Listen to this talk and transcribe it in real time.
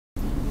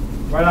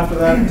Right after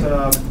that,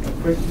 a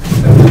quick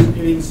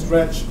 7-inning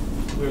stretch.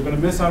 We're going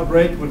to miss our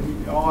break, but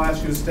we all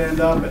ask you to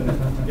stand up and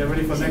get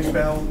ready for the next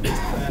panel.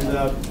 And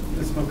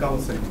Ms.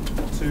 McCullough,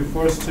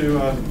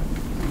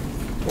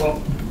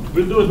 well,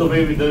 we'll do it the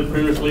way we did it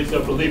previously.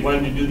 So, Pradeep, why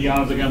don't you do the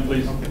honors again,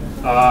 please? Okay.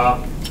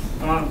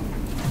 Come on.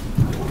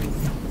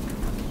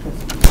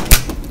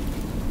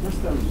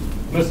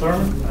 Ms.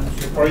 Herman,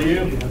 for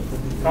you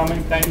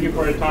coming, thank you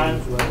for your time.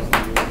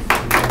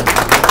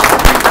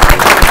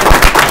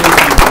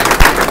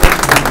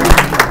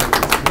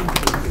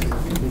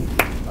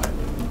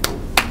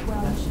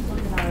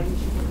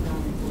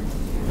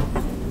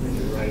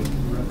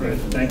 Great,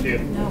 thank you.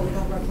 No, we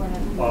don't report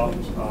it.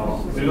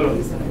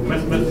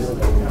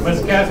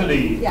 Miss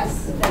Cassidy.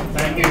 Yes.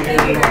 Thank you.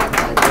 Thank you very much.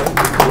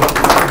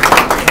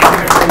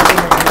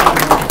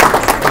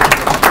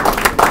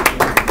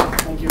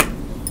 thank you.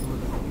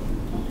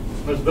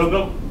 Ms.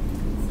 Dougal,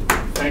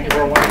 thank you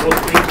for a wonderful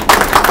speech.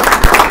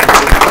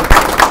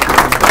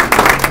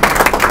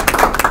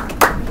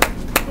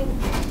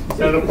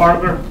 Senator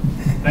Parker,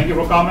 thank you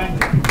for coming.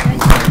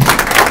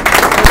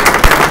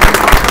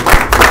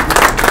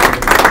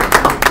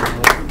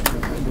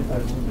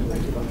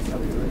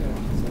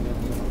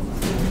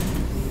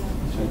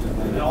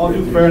 In all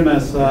due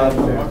fairness,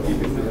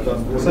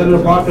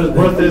 Senator Parker's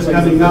birthday is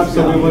coming up,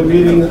 so we were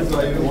meeting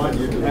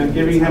and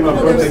giving him a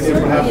birthday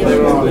gift perhaps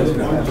later on.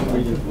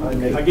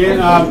 Again,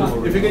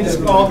 if you can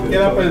just all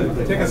get up and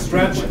take a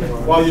stretch.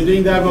 While you're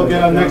doing that, we'll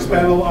get our next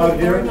panel out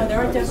here.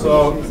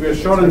 So we're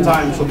short on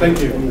time, so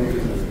thank you.